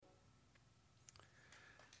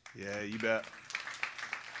Yeah, you bet.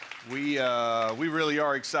 We really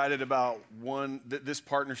are excited about this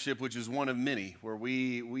partnership, which is one of many, where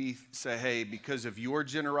we say, hey, because of your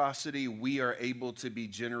generosity, we are able to be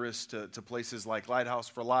generous to places like Lighthouse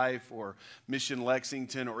for Life or Mission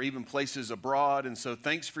Lexington or even places abroad. And so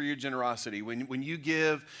thanks for your generosity. When you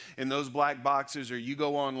give in those black boxes or you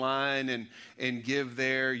go online and give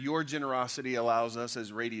there, your generosity allows us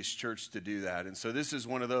as Radius Church to do that. And so this is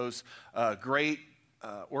one of those great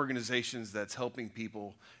organizations that's helping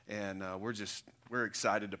people, and we're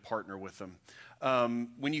excited to partner with them.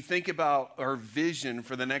 When you think about our vision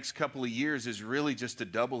for the next couple of years is really just to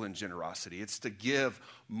double in generosity. It's to give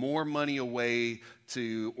more money away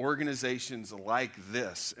to organizations like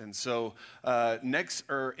this. And so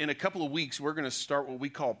in a couple of weeks, we're going to start what we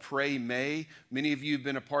call Pray May. Many of you have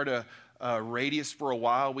been a part of Radius for a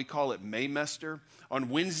while. We call it Maymester. On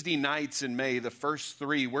Wednesday nights in May, the first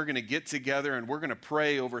 3, we're going to get together and we're going to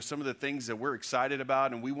pray over some of the things that we're excited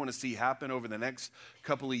about and we want to see happen over the next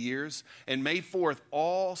couple of years. And May 4th,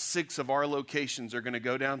 all 6 of our locations are going to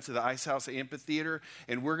go down to the Ice House Amphitheater,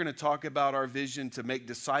 and we're going to talk about our vision to make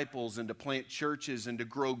disciples and to plant churches and to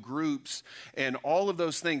grow groups and all of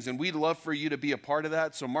those things. And we'd love for you to be a part of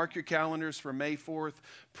that. So mark your calendars for May 4th.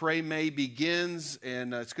 Pray May begins,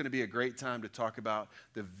 and it's going to be a great time to talk about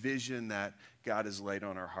the vision that God has laid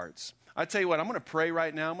on our hearts. I tell you what, I'm going to pray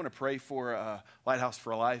right now. I'm going to pray for Lighthouse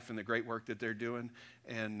for Life and the great work that they're doing,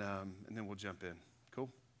 and then we'll jump in.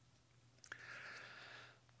 Cool?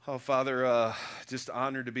 Oh, Father, just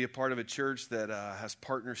honored to be a part of a church that has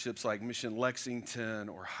partnerships like Mission Lexington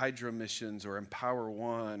or Hydra Missions or Empower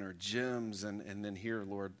One or gyms, and then here,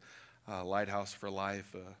 Lord, Lighthouse for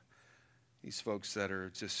Life. These folks that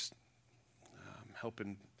are just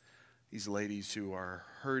helping these ladies who are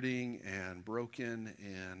hurting and broken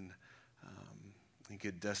and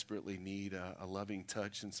could desperately need a loving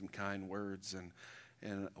touch and some kind words and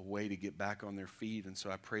a way to get back on their feet. And so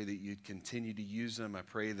I pray that you'd continue to use them. I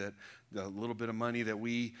pray that the little bit of money that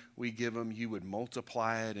we give them, you would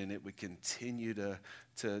multiply it and it would continue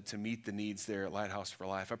to meet the needs there at Lighthouse for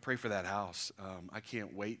Life. I pray for that house. I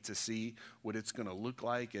can't wait to see what it's going to look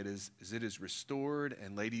like as it is restored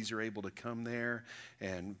and ladies are able to come there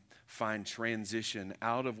and find transition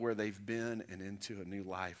out of where they've been and into a new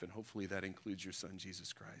life. And hopefully that includes your son,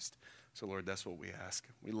 Jesus Christ. So Lord, that's what we ask.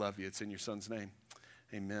 We love you. It's in your son's name.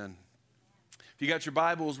 Amen. If you got your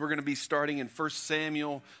Bibles, we're going to be starting in 1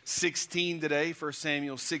 Samuel 16 today. 1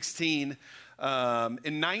 Samuel 16. In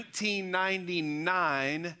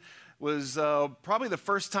 1999 was probably the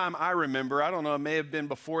first time I remember. I don't know, it may have been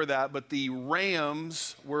before that, but the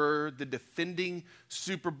Rams were the defending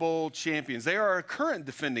Super Bowl champions. They are our current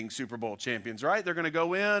defending Super Bowl champions, right? They're going to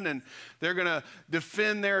go in and they're going to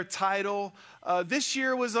defend their title. This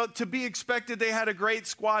year was to be expected. They had a great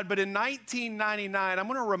squad, but in 1999, I'm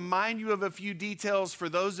going to remind you of a few details for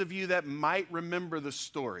those of you that might remember the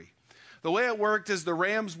story. The way it worked is the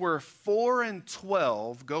Rams were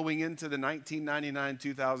 4-12 going into the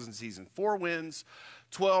 1999-2000 season. 4 wins,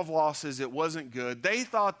 12 losses. It wasn't good. They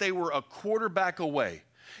thought they were a quarterback away.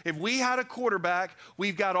 If we had a quarterback,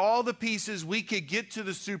 we've got all the pieces, we could get to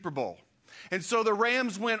the Super Bowl. And so the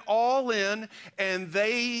Rams went all in, and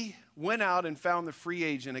they went out and found the free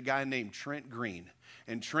agent, a guy named Trent Green.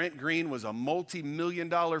 And Trent Green was a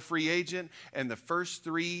multi-million-dollar free agent, and the first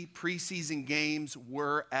 3 preseason games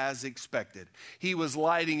were as expected. He was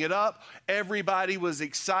lighting it up. Everybody was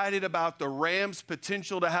excited about the Rams'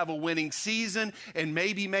 potential to have a winning season and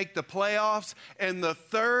maybe make the playoffs. And the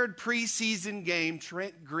 3rd preseason game,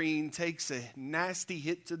 Trent Green takes a nasty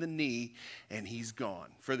hit to the knee, and he's gone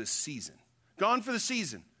for the season. Gone for the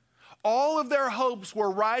season. All of their hopes were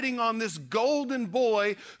riding on this golden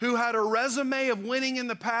boy who had a resume of winning in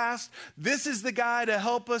the past. This is the guy to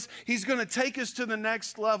help us. He's going to take us to the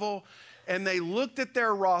next level. And they looked at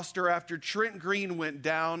their roster after Trent Green went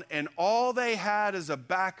down, and all they had as a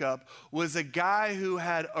backup was a guy who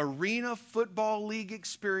had Arena Football League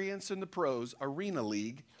experience in the pros, Arena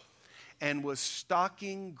League, and was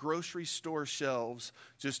stocking grocery store shelves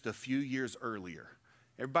just a few years earlier.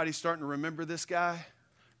 Everybody starting to remember this guy?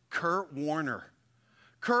 Kurt Warner.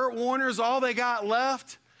 Kurt Warner's all they got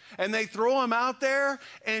left, and they throw him out there,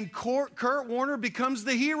 and Kurt Warner becomes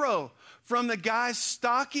the hero. From the guy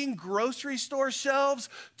stocking grocery store shelves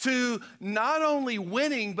to not only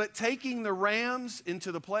winning, but taking the Rams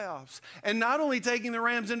into the playoffs. And not only taking the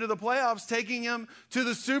Rams into the playoffs, taking them to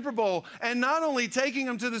the Super Bowl. And not only taking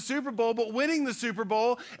them to the Super Bowl, but winning the Super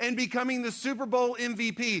Bowl and becoming the Super Bowl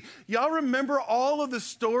MVP. Y'all remember all of the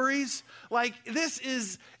stories? Like, this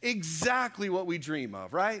is exactly what we dream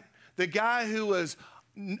of, right? The guy who was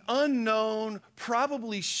unknown,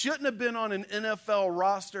 probably shouldn't have been on an NFL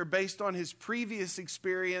roster based on his previous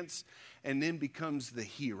experience, and then becomes the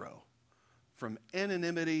hero. From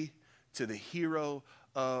anonymity to the hero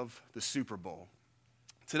of the Super Bowl.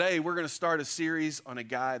 Today, we're going to start a series on a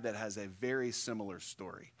guy that has a very similar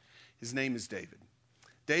story. His name is David.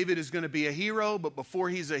 David is going to be a hero, but before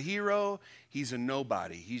he's a hero, he's a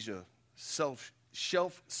nobody. He's a shelf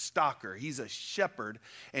stalker. He's a shepherd,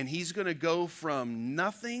 and he's going to go from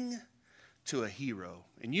nothing to a hero.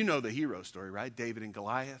 And you know the hero story, right? David and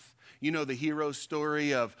Goliath. You know the hero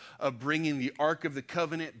story of bringing the Ark of the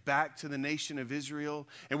Covenant back to the nation of Israel.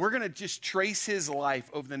 And we're going to just trace his life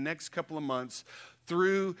over the next couple of months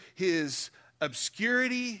through his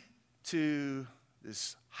obscurity to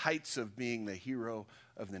this heights of being the hero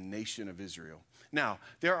of the nation of Israel. Now,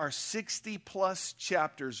 there are 60 plus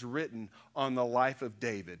chapters written on the life of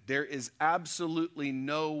David. There is absolutely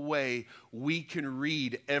no way we can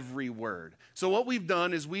read every word. So what we've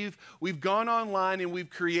done is we've gone online and we've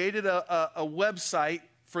created a website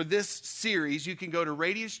for this series. You can go to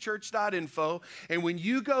radiuschurch.info, and when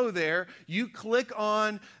you go there, you click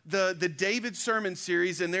on the David Sermon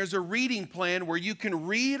Series, and there's a reading plan where you can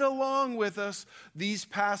read along with us these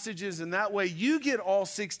passages, and that way you get all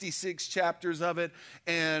 66 chapters of it,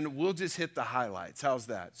 and we'll just hit the highlights. How's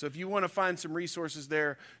that? So if you want to find some resources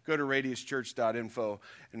there, go to radiuschurch.info.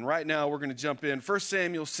 And right now we're going to jump in 1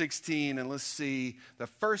 Samuel 16, and let's see the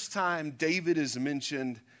first time David is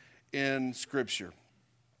mentioned in Scripture.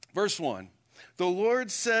 Verse 1, the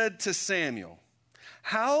Lord said to Samuel,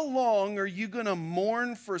 how long are you going to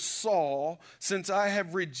mourn for Saul since I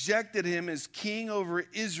have rejected him as king over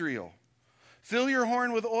Israel? Fill your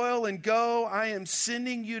horn with oil and go. I am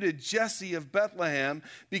sending you to Jesse of Bethlehem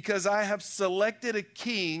because I have selected a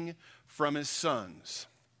king from his sons.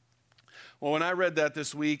 Well, when I read that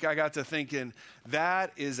this week, I got to thinking,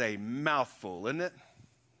 that is a mouthful, isn't it?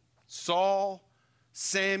 Saul,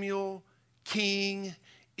 Samuel, king,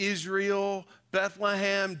 Israel,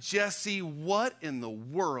 Bethlehem, Jesse, what in the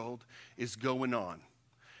world is going on?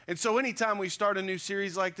 And so anytime we start a new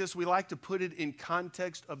series like this, we like to put it in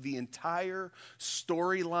context of the entire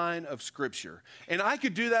storyline of Scripture. And I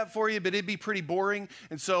could do that for you, but it'd be pretty boring.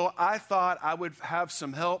 And so I thought I would have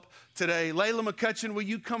some help today. Layla McCutcheon, will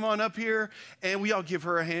you come on up here? And we all give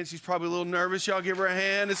her a hand. She's probably a little nervous. Y'all give her a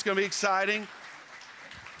hand. It's going to be exciting.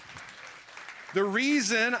 The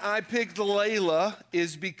reason I picked Layla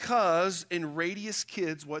is because in Radius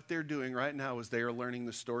Kids, what they're doing right now is they are learning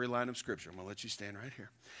the storyline of Scripture. I'm going to let you stand right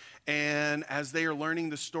here. And as they are learning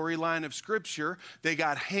the storyline of Scripture, they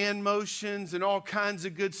got hand motions and all kinds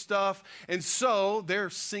of good stuff. And so they're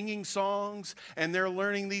singing songs and they're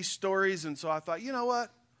learning these stories. And so I thought, you know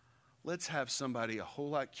what? Let's have somebody a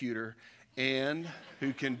whole lot cuter and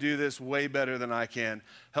who can do this way better than I can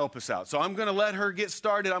help us out. So I'm going to let her get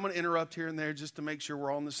started. I'm going to interrupt here and there just to make sure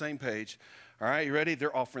we're all on the same page. All right, you ready?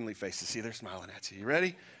 They're all friendly faces. See, they're smiling at you. You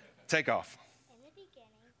ready? Take off. In the beginning.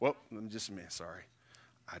 Well, let me just a minute. Sorry.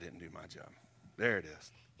 I didn't do my job. There it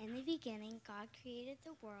is. In the beginning, God created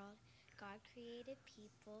the world. God created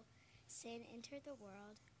people. Sin entered the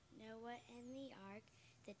world. Noah and the ark.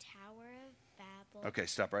 The Tower of Babel. Okay,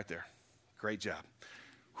 stop right there. Great job.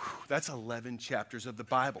 That's 11 chapters of the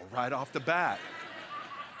Bible right off the bat.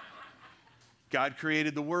 God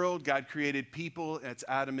created the world. God created people. That's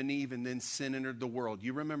Adam and Eve, and then sin entered the world.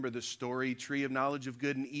 You remember the story, tree of knowledge of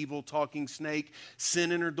good and evil, talking snake.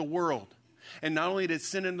 Sin entered the world. And not only did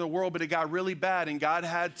sin enter the world, but it got really bad, and God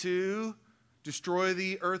had to destroy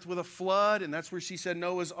the earth with a flood, and that's where she said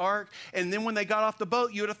Noah's Ark. And then when they got off the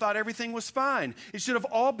boat, you would have thought everything was fine. It should have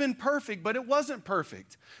all been perfect, but it wasn't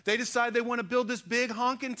perfect. They decided they want to build this big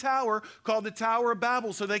honking tower called the Tower of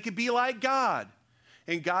Babel so they could be like God.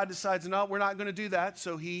 And God decides, no, we're not going to do that.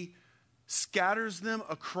 So he scatters them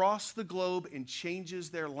across the globe and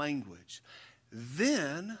changes their language.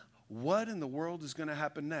 Then what in the world is going to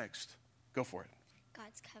happen next? Go for it.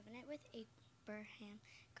 God's covenant with Abraham.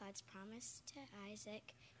 God's promise to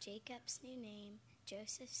Isaac, Jacob's new name,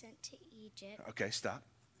 Joseph sent to Egypt. Okay, stop.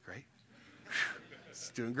 Great. It's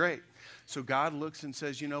doing great. So God looks and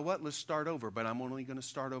says, you know what? Let's start over, but I'm only going to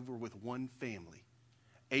start over with one family,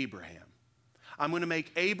 Abraham. I'm going to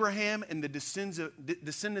make Abraham and the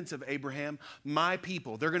descendants of Abraham my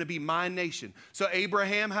people. They're going to be my nation. So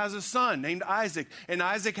Abraham has a son named Isaac, and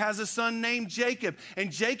Isaac has a son named Jacob. And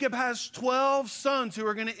Jacob has 12 sons who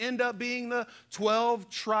are going to end up being the 12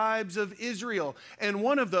 tribes of Israel. And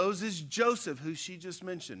one of those is Joseph, who she just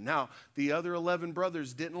mentioned. Now, the other 11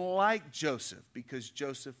 brothers didn't like Joseph because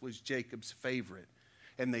Joseph was Jacob's favorite.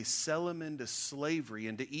 And they sell him into slavery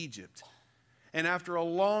into Egypt. And after a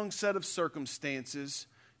long set of circumstances,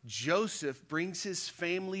 Joseph brings his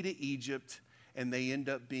family to Egypt, and they end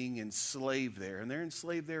up being enslaved there. And they're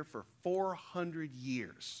enslaved there for 400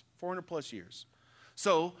 years, 400 plus years.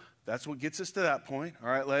 So that's what gets us to that point. All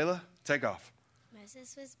right, Layla, take off.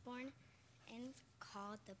 Moses was born and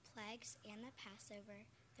called the plagues and the Passover,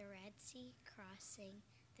 the Red Sea crossing,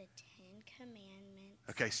 the 10 Commandments.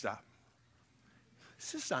 Okay, stop.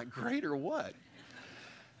 Is this not great or what?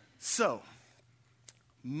 So,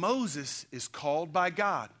 Moses is called by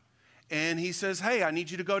God. And he says, hey, I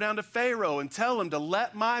need you to go down to Pharaoh and tell him to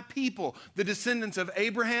let my people, the descendants of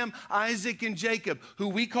Abraham, Isaac, and Jacob, who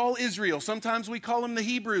we call Israel. Sometimes we call them the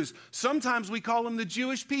Hebrews. Sometimes we call them the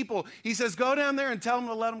Jewish people. He says, go down there and tell them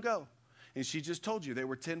to let them go. And she just told you there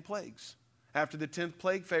were 10 plagues. After the 10th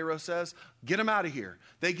plague, Pharaoh says, get them out of here.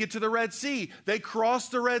 They get to the Red Sea. They cross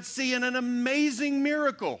the Red Sea in an amazing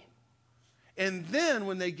miracle. And then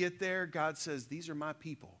when they get there, God says, these are my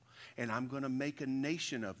people. And I'm going to make a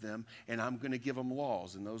nation of them, and I'm going to give them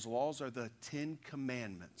laws. And those laws are the 10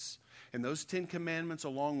 Commandments. And those 10 Commandments,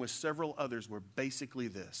 along with several others, were basically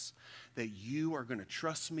this: that you are going to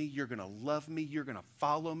trust me, you're going to love me, you're going to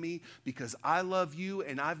follow me, because I love you,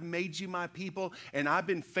 and I've made you my people, and I've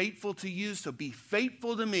been faithful to you, so be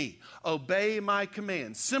faithful to me. Obey my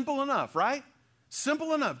commands. Simple enough, right?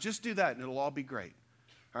 Simple enough. Just do that, and it'll all be great.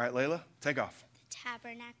 All right, Layla, take off. The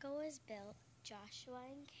tabernacle was built, Joshua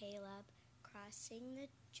and Caleb crossing the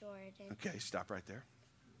Jordan. Okay, stop right there.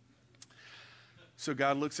 So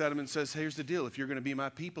God looks at him and says, here's the deal. If you're going to be my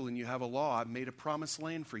people and you have a law, I've made a promised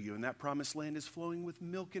land for you, and that promised land is flowing with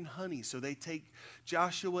milk and honey. So they take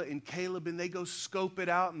Joshua and Caleb and they go scope it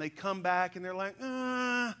out, and they come back and they're like,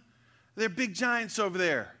 they're big giants over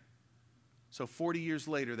there. So 40 years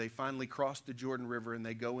later, they finally cross the Jordan River and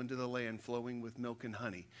they go into the land flowing with milk and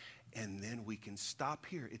honey. And then we can stop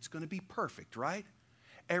here. It's going to be perfect, right?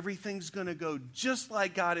 Everything's going to go just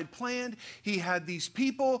like God had planned. He had these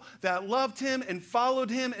people that loved him and followed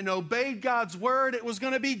him and obeyed God's word. It was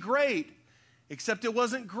going to be great, except it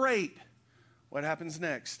wasn't great. What happens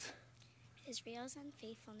next? Israel's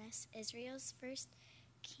unfaithfulness. Israel's first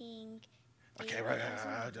king. Okay, right.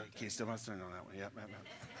 Okay, still on that one. Yep.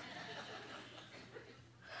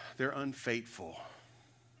 They're unfaithful.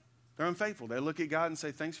 They're unfaithful. They look at God and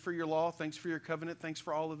say, thanks for your law, thanks for your covenant, thanks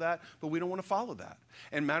for all of that, but we don't want to follow that.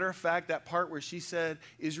 And matter of fact, that part where she said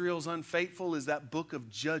Israel's unfaithful is that book of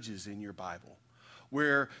Judges in your Bible,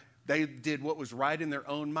 where they did what was right in their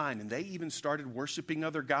own mind, and they even started worshiping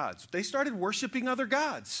other gods. They started worshiping other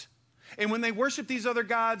gods. And when they worshiped these other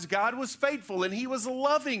gods, God was faithful and he was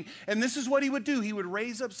loving. And this is what he would do. He would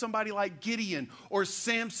raise up somebody like Gideon or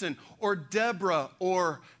Samson or Deborah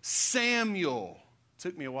or Samuel.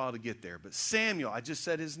 Took me a while to get there, but Samuel, I just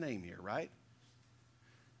said his name here, right?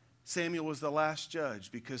 Samuel was the last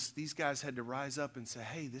judge because these guys had to rise up and say,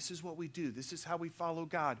 hey, this is what we do. This is how we follow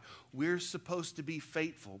God. We're supposed to be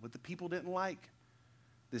faithful, but the people didn't like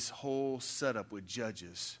this whole setup with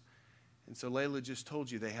judges. And so Layla just told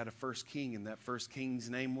you they had a first king, and that first king's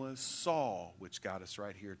name was Saul, which got us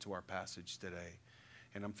right here to our passage today.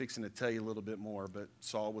 And I'm fixing to tell you a little bit more, but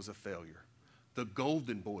Saul was a failure. The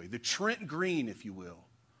golden boy, the Trent Green, if you will,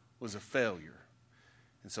 was a failure.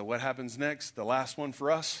 And so what happens next? The last one for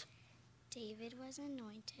us? David was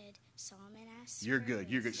anointed. Solomon asked. You're good.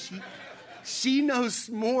 She knows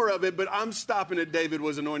more of it, but I'm stopping at David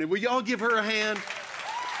was anointed. Will y'all give her a hand?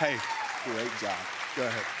 Hey, great job. Go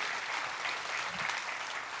ahead.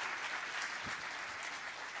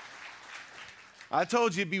 I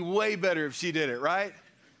told you it'd be way better if she did it, right?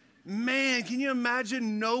 Man, can you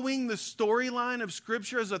imagine knowing the storyline of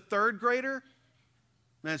Scripture as a third grader?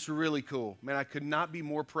 Man, it's really cool. Man, I could not be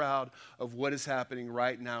more proud of what is happening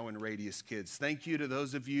right now in Radius Kids. Thank you to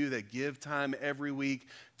those of you that give time every week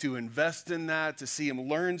to invest in that, to see them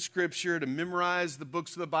learn Scripture, to memorize the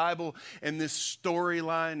books of the Bible, and this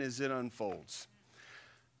storyline as it unfolds.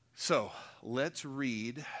 So, let's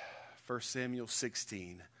read 1 Samuel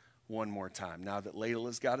 16 one more time. Now that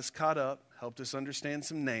Layla's got us caught up, helped us understand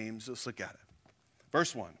some names, let's look at it.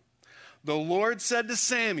 Verse 1. The Lord said to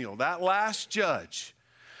Samuel, that last judge,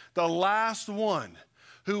 the last one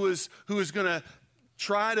who was going to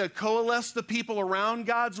try to coalesce the people around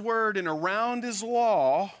God's word and around his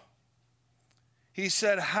law, he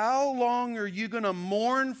said, how long are you going to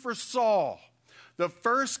mourn for Saul, the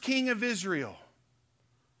first king of Israel?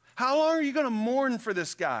 How long are you going to mourn for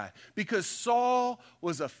this guy? Because Saul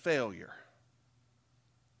was a failure.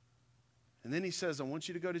 And then he says, I want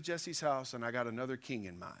you to go to Jesse's house, and I got another king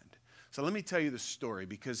in mind. So let me tell you the story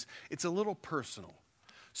because it's a little personal.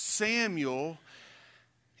 Samuel,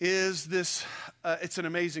 is this, it's an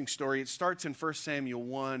amazing story. It starts in 1 Samuel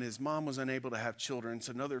 1. His mom was unable to have children. It's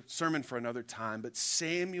another sermon for another time. But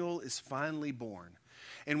Samuel is finally born.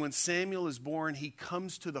 And when Samuel is born, he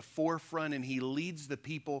comes to the forefront and he leads the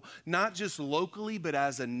people, not just locally, but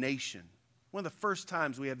as a nation. One of the first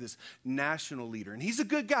times we have this national leader. And he's a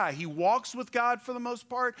good guy. He walks with God for the most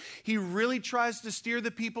part. He really tries to steer the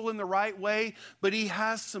people in the right way. But he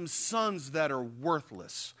has some sons that are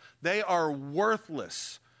worthless. They are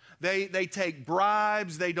worthless. They take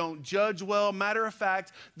bribes. They don't judge well. Matter of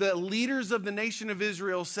fact, the leaders of the nation of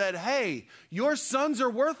Israel said, hey, your sons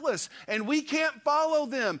are worthless and we can't follow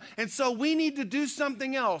them. And so we need to do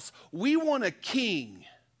something else. We want a king.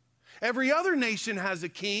 Every other nation has a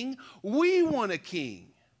king. We want a king.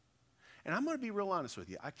 And I'm going to be real honest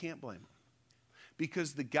with you. I can't blame them.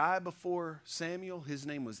 Because the guy before Samuel, his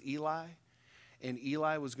name was Eli. And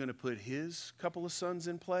Eli was going to put his couple of sons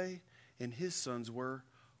in play. And his sons were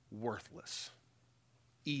worthless,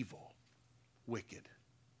 evil, wicked.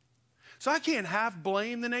 So I can't half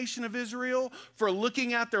blame the nation of Israel for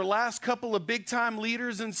looking at their last couple of big time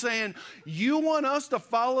leaders and saying, you want us to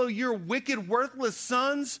follow your wicked, worthless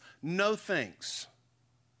sons? No thanks.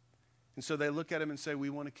 And so they look at him and say, we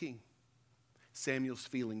want a king. Samuel's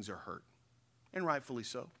feelings are hurt, and rightfully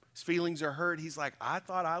so. His feelings are hurt. He's like, I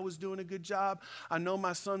thought I was doing a good job. I know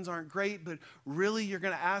my sons aren't great, but really you're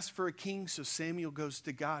going to ask for a king? So Samuel goes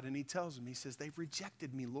to God and he tells him, he says, they've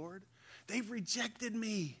rejected me, Lord. They've rejected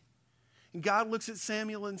me. And God looks at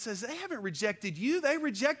Samuel and says, they haven't rejected you. They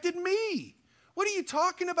rejected me. What are you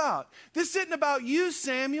talking about? This isn't about you,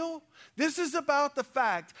 Samuel. This is about the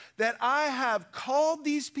fact that I have called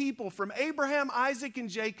these people from Abraham, Isaac, and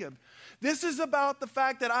Jacob. This is about the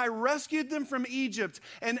fact that I rescued them from Egypt.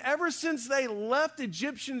 And ever since they left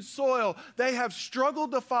Egyptian soil, they have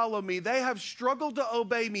struggled to follow me. They have struggled to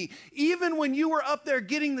obey me. Even when you were up there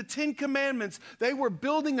getting the 10 Commandments, they were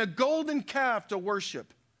building a golden calf to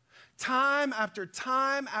worship. Time after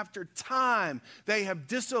time after time, they have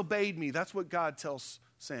disobeyed me. That's what God tells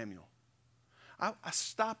Samuel. I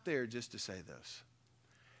stop there just to say this.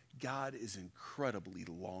 God is incredibly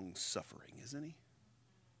long-suffering, isn't he?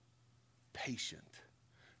 Patient,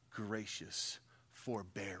 gracious,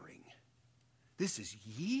 forbearing. This is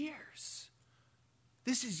years.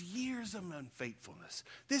 This is years of unfaithfulness.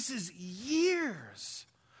 This is years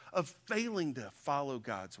of failing to follow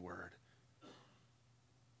God's word.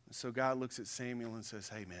 And so God looks at Samuel and says,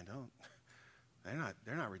 hey man,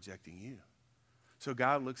 they're not rejecting you. So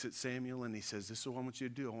God looks at Samuel and he says, this is what I want you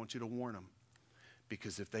to do. I want you to warn them.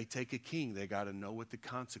 Because if they take a king, they got to know what the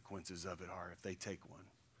consequences of it are if they take one.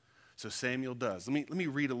 So Samuel does. Let me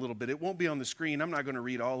read a little bit. It won't be on the screen. I'm not going to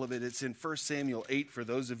read all of it. It's in 1 Samuel 8 for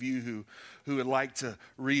those of you who would like to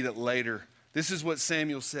read it later. This is what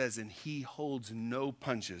Samuel says, and he holds no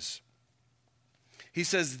punches. He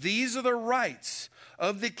says, these are the rights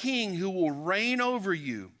of the king who will reign over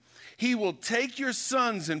you. He will take your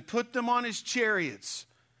sons and put them on his chariots.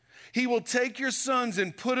 He will take your sons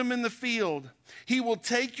and put them in the field. He will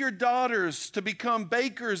take your daughters to become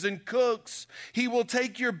bakers and cooks. He will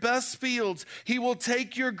take your best fields. He will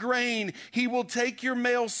take your grain. He will take your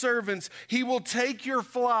male servants. He will take your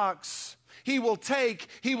flocks. He will take.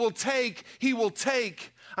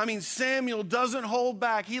 I mean, Samuel doesn't hold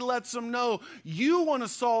back. He lets them know, you want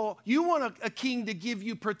a king to give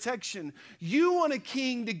you protection. You want a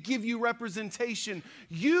king to give you representation.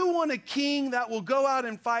 You want a king that will go out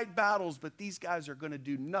and fight battles, but these guys are going to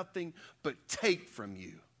do nothing but take from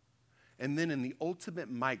you. And then in the ultimate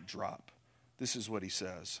mic drop, this is what he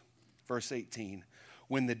says. Verse 18,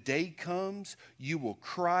 when the day comes, you will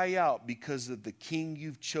cry out because of the king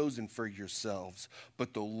you've chosen for yourselves,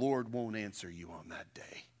 but the Lord won't answer you on that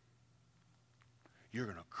day. You're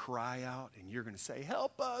going to cry out and you're going to say,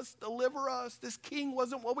 help us, deliver us. This king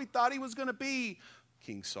wasn't what we thought he was going to be,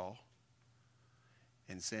 King Saul.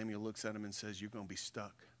 And Samuel looks at him and says, you're going to be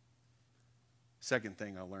stuck. Second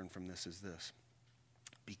thing I learned from this is this.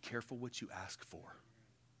 Be careful what you ask for.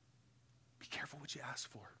 Be careful what you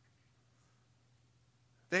ask for.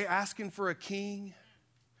 They're asking for a king,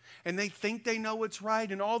 and they think they know what's right,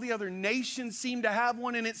 and all the other nations seem to have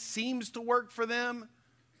one, and it seems to work for them.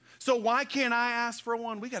 So why can't I ask for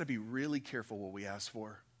one? We got to be really careful what we ask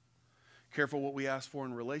for. Careful what we ask for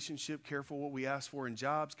in relationship, careful what we ask for in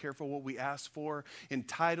jobs, careful what we ask for in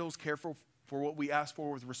titles, careful for what we ask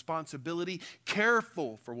for with responsibility,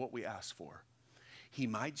 careful for what we ask for. He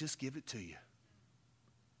might just give it to you.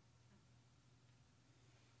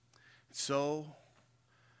 So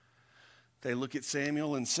they look at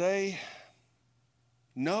Samuel and say,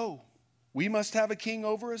 no, We must have a king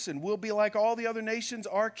over us, and we'll be like all the other nations.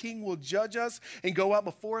 Our king will judge us and go out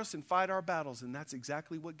before us and fight our battles. And that's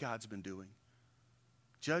exactly what God's been doing.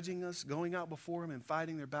 Judging us, going out before him and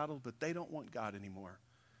fighting their battles, but they don't want God anymore.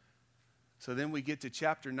 So then we get to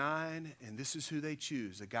chapter 9, and this is who they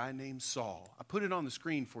choose, a guy named Saul. I put it on the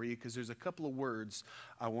screen for you because there's a couple of words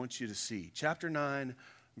I want you to see. Chapter 9,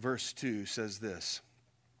 verse 2 says this.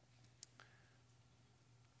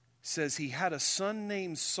 Says he had a son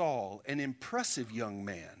named Saul, an impressive young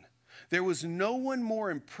man. There was no one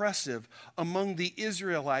more impressive among the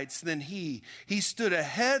Israelites than he. He stood a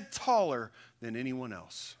head taller than anyone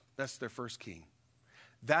else. That's their first king.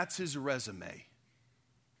 That's his resume.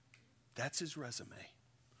 That's his resume.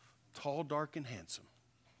 Tall, dark, and handsome.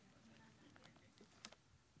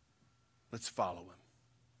 Let's follow him.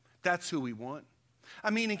 That's who we want.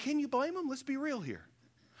 I mean, and can you blame him? Let's be real here.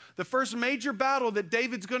 The first major battle that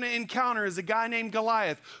David's going to encounter is a guy named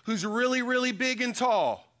Goliath who's really, really big and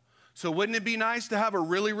tall. So wouldn't it be nice to have a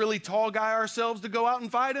really, really tall guy ourselves to go out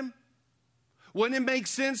and fight him? Wouldn't it make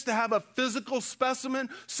sense to have a physical specimen,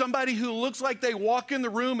 somebody who looks like they walk in the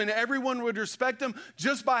room and everyone would respect him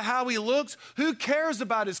just by how he looks? Who cares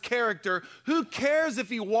about his character? Who cares if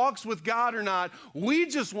he walks with God or not? We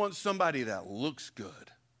just want somebody that looks good.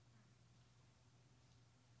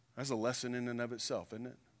 That's a lesson in and of itself, isn't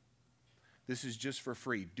it? This is just for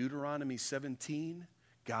free. Deuteronomy 17,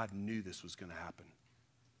 God knew this was going to happen.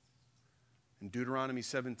 In Deuteronomy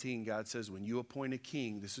 17, God says, when you appoint a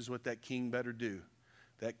king, this is what that king better do.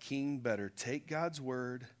 That king better take God's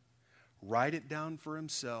word, write it down for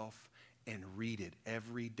himself, and read it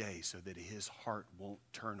every day so that his heart won't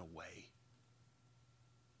turn away.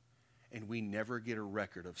 And we never get a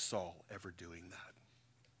record of Saul ever doing that.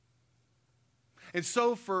 And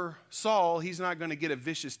so for Saul, he's not going to get a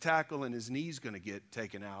vicious tackle and his knee's going to get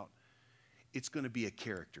taken out. It's going to be a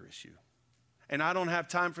character issue. And I don't have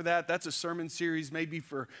time for that. That's a sermon series maybe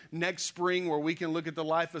for next spring where we can look at the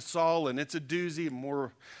life of Saul, and it's a doozy,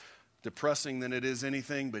 more depressing than it is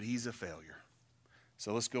anything, but he's a failure.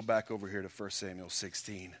 So let's go back over here to 1 Samuel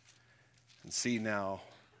 16 and see now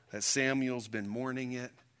that Samuel's been mourning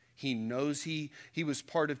it. He knows he was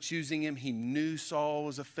part of choosing him. He knew Saul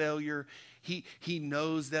was a failure. He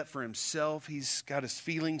knows that for himself. He's got his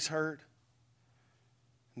feelings hurt.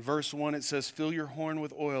 In verse 1, it says, fill your horn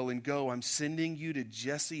with oil and go. I'm sending you to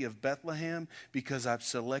Jesse of Bethlehem because I've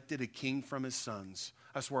selected a king from his sons.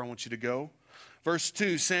 That's where I want you to go. Verse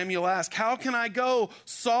 2, Samuel asked, how can I go?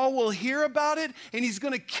 Saul will hear about it and he's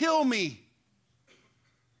going to kill me.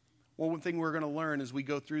 Well, one thing we're going to learn as we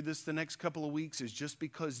go through this the next couple of weeks is just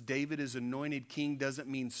because David is anointed king doesn't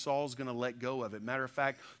mean Saul's going to let go of it. Matter of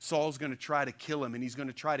fact, Saul's going to try to kill him, and he's going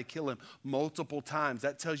to try to kill him multiple times.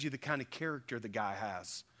 That tells you the kind of character the guy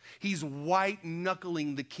has. He's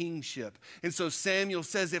white-knuckling the kingship. And so Samuel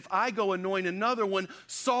says, if I go anoint another one,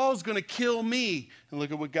 Saul's going to kill me. And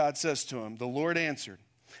look at what God says to him. The Lord answered,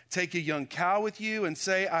 take a young cow with you and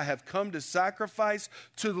say, I have come to sacrifice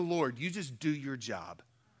to the Lord. You just do your job.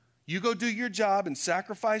 You go do your job and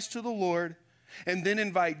sacrifice to the Lord, and then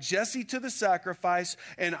invite Jesse to the sacrifice,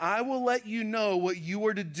 and I will let you know what you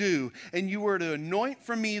are to do. And you are to anoint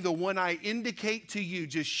for me the one I indicate to you.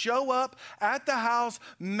 Just show up at the house,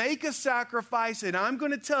 make a sacrifice, and I'm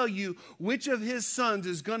going to tell you which of his sons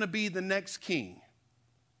is going to be the next king.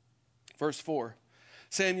 Verse 4.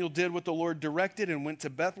 Samuel did what the Lord directed and went to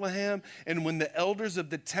Bethlehem. And when the elders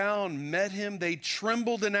of the town met him, they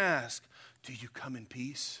trembled and asked, do you come in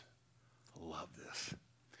peace? Love this.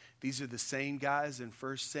 These are the same guys in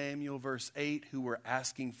 1 Samuel verse 8 who were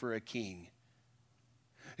asking for a king,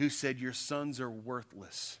 who said your sons are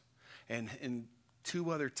worthless. And two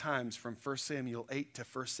other times from 1 Samuel 8 to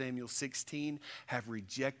 1 Samuel 16 have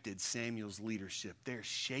rejected Samuel's leadership. They're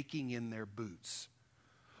shaking in their boots.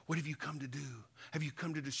 What have you come to do? Have you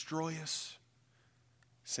come to destroy us?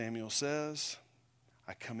 Samuel says,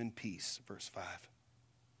 I come in peace. Verse 5.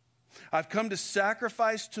 I've come to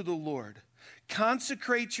sacrifice to the Lord.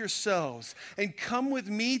 Consecrate yourselves and come with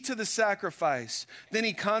me to the sacrifice. Then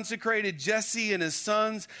he consecrated Jesse and his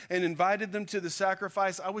sons and invited them to the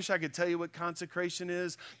sacrifice. I wish I could tell you what consecration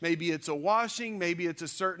is. Maybe it's a washing, maybe it's a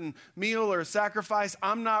certain meal or a sacrifice.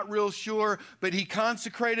 I'm not real sure, but he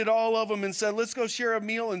consecrated all of them and said, let's go share a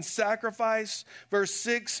meal and sacrifice. Verse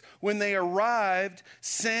 6, when they arrived,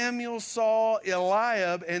 Samuel saw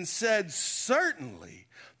Eliab and said, certainly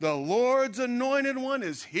the Lord's anointed one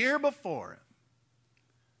is here before him.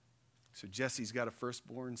 So Jesse's got a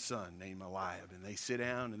firstborn son named Eliab, and they sit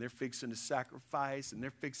down and they're fixing to sacrifice and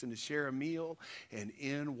they're fixing to share a meal, and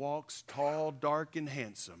in walks tall, dark, and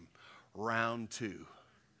handsome, round two.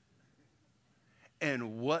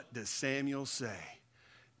 And what does Samuel say?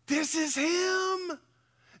 This is him.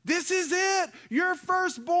 This is it. Your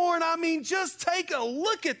firstborn. I mean, just take a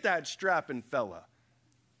look at that strapping fella.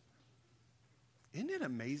 Isn't it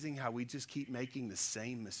amazing how we just keep making the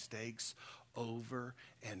same mistakes over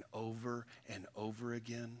and over and over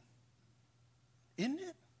again? Isn't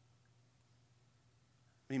it?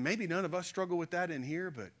 I mean, maybe none of us struggle with that in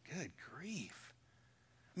here, but good grief.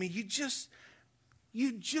 I mean, you just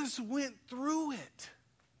went through it.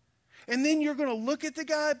 And then you're going to look at the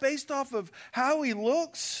guy based off of how he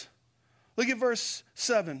looks. Look at verse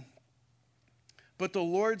 7. But the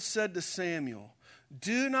Lord said to Samuel,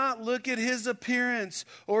 do not look at his appearance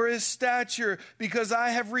or his stature, because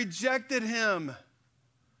I have rejected him.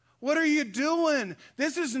 What are you doing?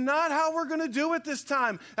 This is not how we're going to do it this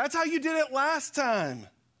time. That's how you did it last time.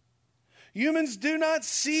 Humans do not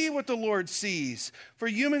see what the Lord sees, for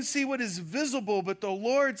humans see what is visible, but the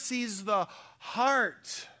Lord sees the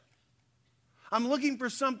heart. I'm looking for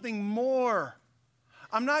something more.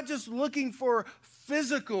 I'm not just looking for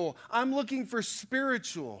physical, I'm looking for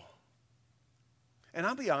spiritual. And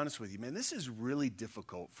I'll be honest with you, man, this is really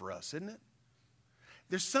difficult for us, isn't it?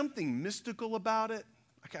 There's something mystical about it.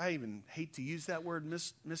 I even hate to use that word,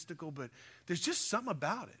 mystical, but there's just something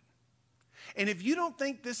about it. And if you don't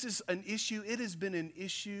think this is an issue, it has been an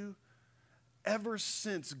issue ever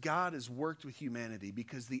since God has worked with humanity,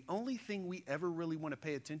 because the only thing we ever really want to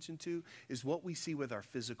pay attention to is what we see with our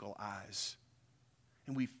physical eyes.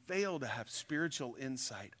 And we fail to have spiritual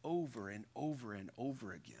insight over and over and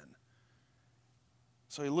over again.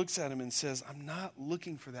 So he looks at him and says, I'm not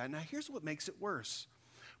looking for that. Now here's what makes it worse.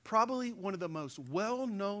 Probably one of the most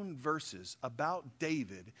well-known verses about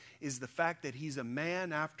David is the fact that he's a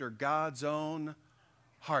man after God's own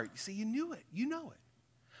heart. You see, you knew it. You know it.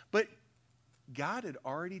 But God had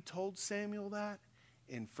already told Samuel that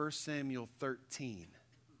in 1 Samuel 13.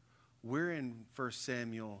 We're in 1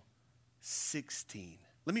 Samuel 16.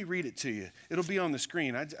 Let me read it to you. It'll be on the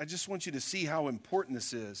screen. I just want you to see how important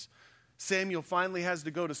this is. Samuel finally has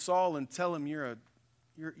to go to Saul and tell him you're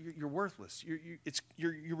worthless.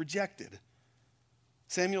 You're rejected.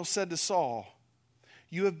 Samuel said to Saul,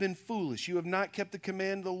 you have been foolish. You have not kept the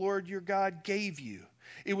command the Lord your God gave you.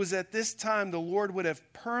 It was at this time the Lord would have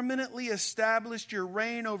permanently established your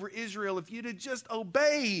reign over Israel if you'd have just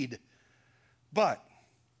obeyed. But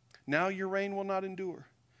now your reign will not endure.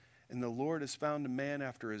 And the Lord has found a man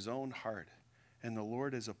after his own heart. And the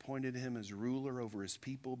Lord has appointed him as ruler over his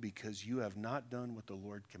people, because you have not done what the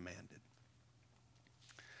Lord commanded.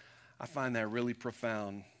 I find that really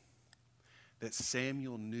profound, that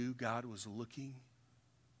Samuel knew God was looking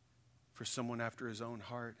for someone after his own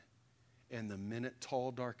heart. And the minute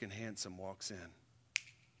tall, dark, and handsome walks in.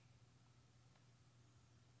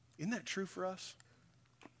 Isn't that true for us?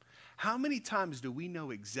 How many times do we know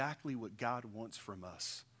exactly what God wants from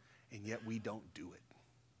us, and yet we don't do it?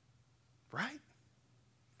 Right?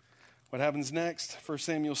 What happens next? 1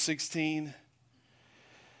 Samuel 16.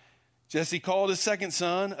 Jesse called his second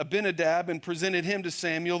son, Abinadab, and presented him to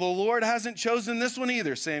Samuel. The Lord hasn't chosen this one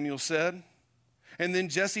either, Samuel said. And then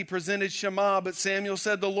Jesse presented Shammah, but Samuel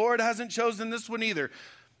said, the Lord hasn't chosen this one either.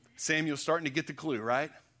 Samuel's starting to get the clue,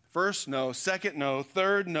 right? First, no. Second, no.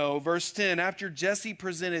 Third, no. Verse 10, after Jesse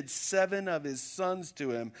presented 7 of his sons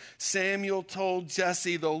to him, Samuel told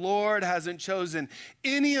Jesse, the Lord hasn't chosen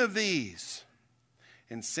any of these.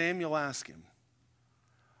 And Samuel asked him,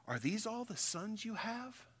 are these all the sons you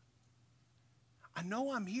have? I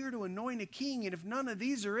know I'm here to anoint a king, and if none of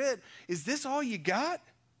these are it, is this all you got?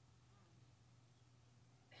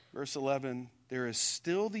 Verse 11, there is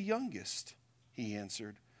still the youngest, he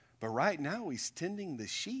answered. But right now he's tending the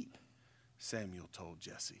sheep, Samuel told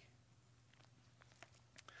Jesse.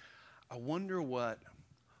 I wonder what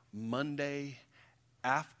Monday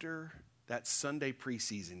after that Sunday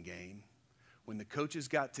preseason game, when the coaches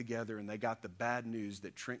got together and they got the bad news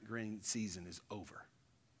that Trent Green's season is over.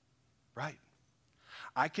 Right?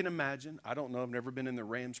 I can imagine, I don't know, I've never been in the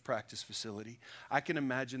Rams practice facility. I can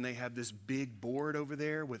imagine they have this big board over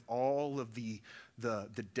there with all of the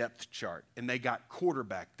depth chart, and they got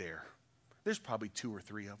quarterback there. There's probably 2 or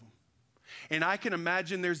 3 of them. And I can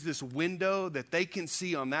imagine there's this window that they can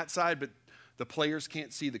see on that side, but the players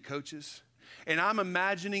can't see the coaches. And I'm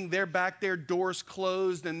imagining they're back there, doors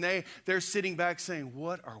closed, and they're sitting back saying,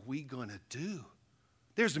 what are we going to do?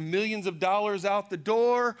 There's millions of dollars out the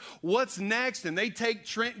door. What's next? And they take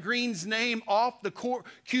Trent Green's name off the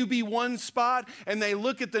QB1 spot, and they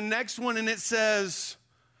look at the next one, and it says,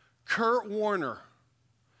 Kurt Warner.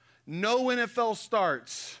 No NFL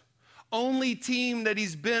starts. only team that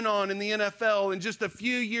he's been on in the NFL, and just a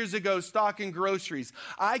few years ago stocking groceries.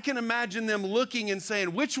 I can imagine them looking and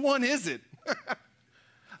saying, which one is it?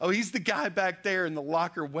 Oh, he's the guy back there in the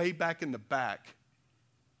locker way back in the back.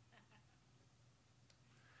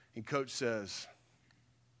 And coach says,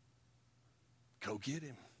 go get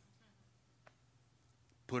him.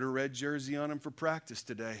 Put a red jersey on him for practice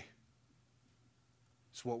today.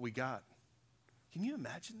 It's what we got. Can you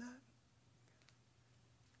imagine that?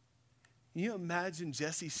 Can you imagine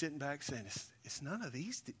Jesse sitting back saying, it's none of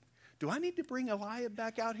these. Do I need to bring Eliab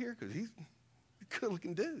back out here? Because he's a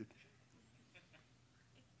good-looking dude.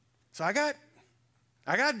 So I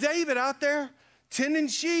got David out there tending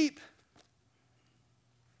sheep.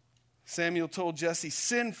 Samuel told Jesse,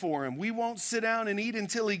 send for him. We won't sit down and eat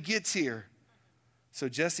until he gets here. So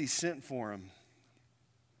Jesse sent for him.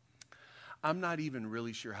 I'm not even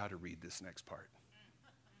really sure how to read this next part.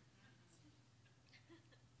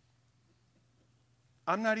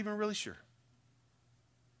 I'm not even really sure.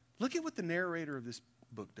 Look at what the narrator of this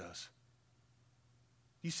book does.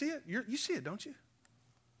 You see it? You see it, don't you?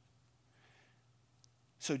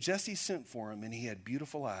 So Jesse sent for him, and he had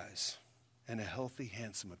beautiful eyes and a healthy,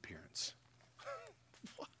 handsome appearance.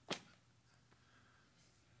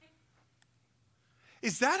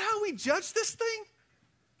 Is that how we judge this thing?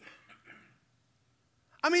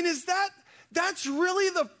 I mean, that's really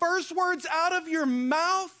the first words out of your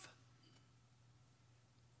mouth?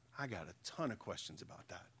 I got a ton of questions about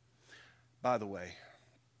that. By the way,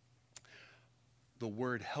 the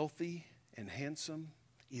word healthy and handsome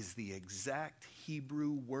is the exact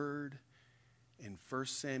Hebrew word in 1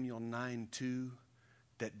 Samuel 9:2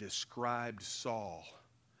 that described Saul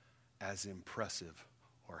as impressive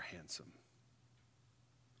or handsome.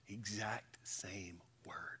 Exact same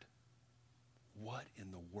word. What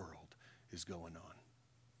in the world is going on?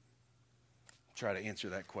 I'll try to answer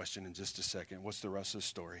that question in just a second. What's the rest of the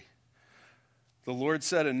story? The Lord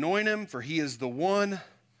said, anoint him, for he is the one.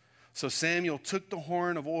 So Samuel took the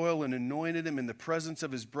horn of oil and anointed him in the presence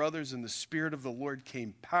of his brothers, and the Spirit of the Lord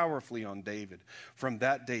came powerfully on David from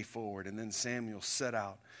that day forward. And then Samuel set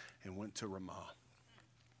out and went to Ramah.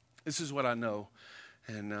 This is what I know,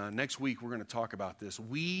 and next week we're going to talk about this.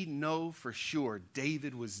 We know for sure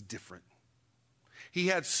David was different. He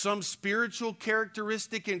had some spiritual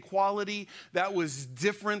characteristic and quality that was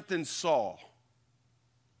different than Saul.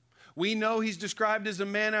 We know he's described as a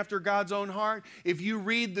man after God's own heart. If you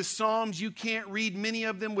read the Psalms, you can't read many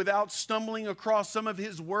of them without stumbling across some of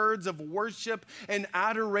his words of worship and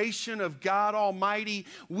adoration of God Almighty.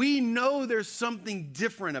 We know there's something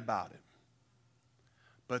different about him.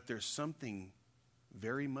 But there's something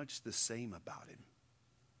very much the same about him.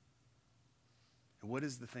 And what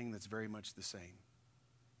is the thing that's very much the same?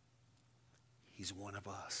 He's one of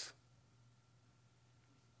us.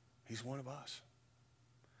 He's one of us.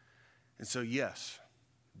 And so, yes,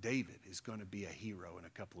 David is going to be a hero in a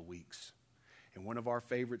couple of weeks. And one of our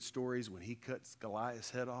favorite stories, when he cuts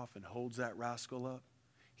Goliath's head off and holds that rascal up,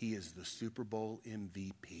 he is the Super Bowl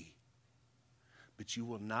MVP. But you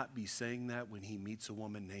will not be saying that when he meets a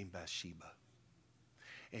woman named Bathsheba.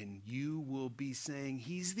 And you will be saying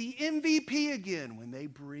he's the MVP again when they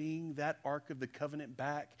bring that Ark of the Covenant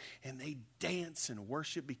back and they dance and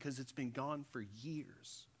worship because it's been gone for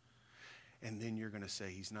years. And then you're going to say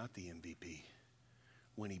he's not the MVP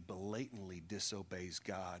when he blatantly disobeys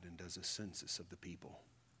God and does a census of the people.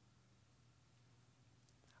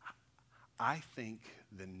 I think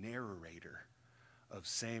the narrator of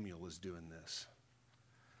Samuel is doing this.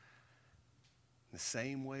 The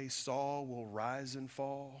same way Saul will rise and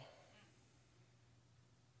fall,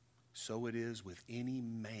 so it is with any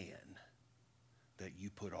man that you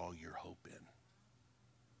put all your hope in.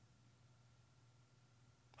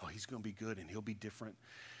 Oh, he's going to be good and he'll be different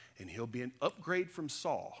and he'll be an upgrade from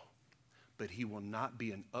Saul, but he will not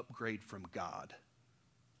be an upgrade from God.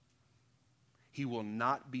 He will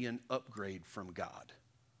not be an upgrade from God.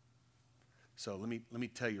 So let me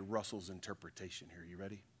tell you Russell's interpretation here. You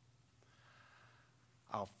ready?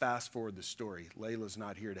 I'll fast forward the story. Layla's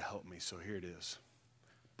not here to help me, so here it is.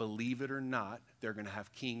 Believe it or not, they're going to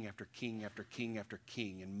have king after king after king after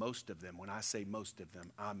king. And most of them, when I say most of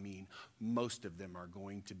them, I mean most of them are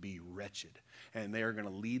going to be wretched. And they are going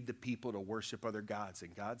to lead the people to worship other gods.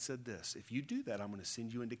 And God said this, if you do that, I'm going to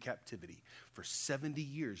send you into captivity. For 70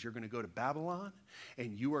 years, you're going to go to Babylon,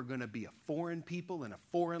 and you are going to be a foreign people in a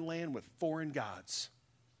foreign land with foreign gods.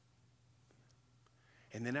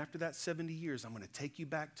 And then after that 70 years, I'm going to take you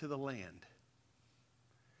back to the land.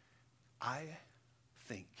 I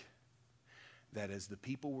think that as the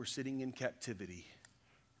people were sitting in captivity,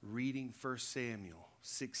 reading 1 Samuel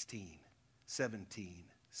 16, 17,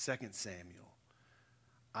 2 Samuel,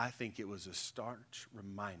 I think it was a stark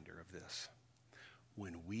reminder of this.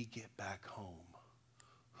 When we get back home,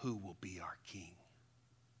 who will be our king?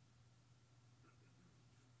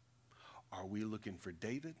 Are we looking for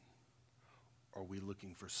David? Are we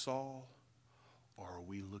looking for Saul? Or are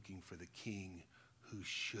we looking for the king who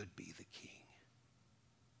should be the king?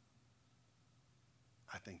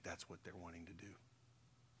 I think that's what they're wanting to do.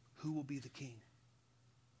 Who will be the king?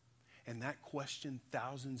 And that question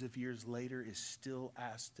thousands of years later is still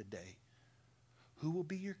asked today. Who will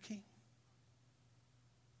be your king?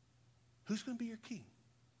 Who's going to be your king?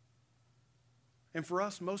 And for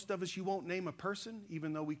us, most of us, you won't name a person,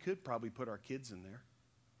 even though we could probably put our kids in there.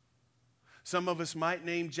 Some of us might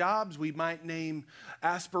name jobs, we might name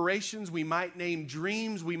aspirations, we might name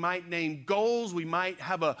dreams, we might name goals, we might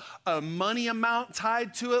have a money amount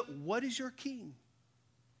tied to it. What is your king?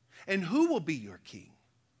 And who will be your king?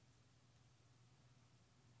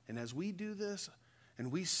 And as we do this,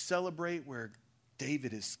 and we celebrate where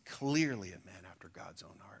David is clearly a man after God's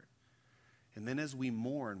own heart, and then as we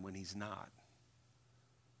mourn when he's not,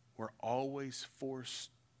 we're always forced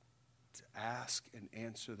to ask and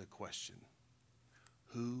answer the question,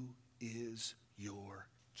 who is your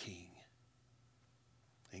king?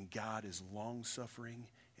 And God is long-suffering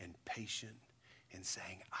and patient and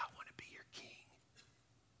saying, I want to be your king.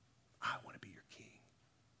 I want to be your king.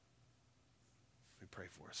 Let me pray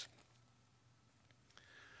for us.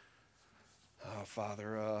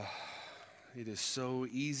 Father, it is so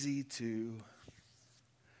easy to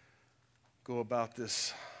go about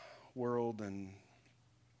this world and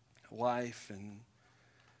life and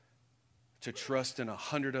to trust in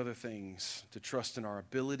 100 other things, to trust in our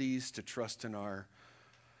abilities, to trust in our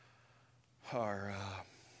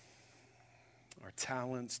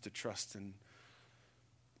talents, to trust in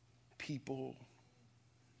people.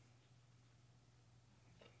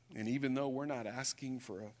 And even though we're not asking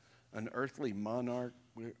for an earthly monarch,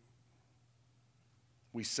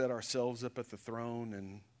 we set ourselves up at the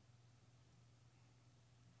throne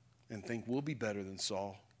and think we'll be better than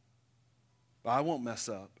Saul. I won't mess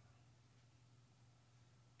up.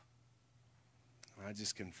 I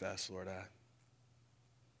just confess, Lord, I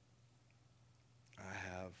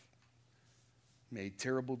have made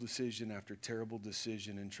terrible decision after terrible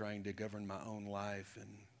decision in trying to govern my own life.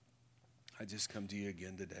 And I just come to you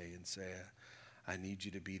again today and say, I need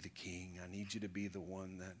you to be the king. I need you to be the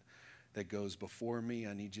one that goes before me.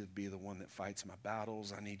 I need you to be the one that fights my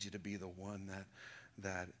battles. I need you to be the one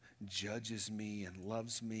that judges me and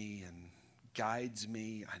loves me and guides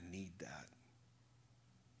me. I need that.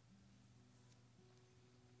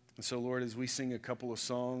 And so, Lord, as we sing a couple of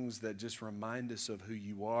songs that just remind us of who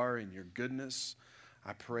you are and your goodness,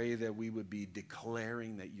 I pray that we would be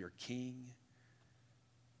declaring that you're king.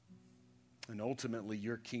 And ultimately,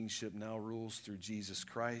 your kingship now rules through Jesus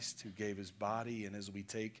Christ, who gave his body. And as we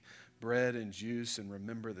take bread and juice and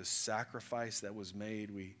remember the sacrifice that was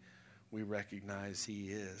made, we recognize he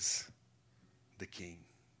is the king,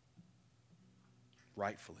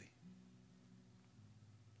 rightfully.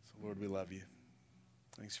 So, Lord, we love you.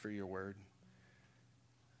 Thanks for your word.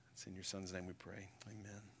 It's in your son's name we pray.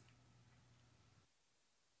 Amen.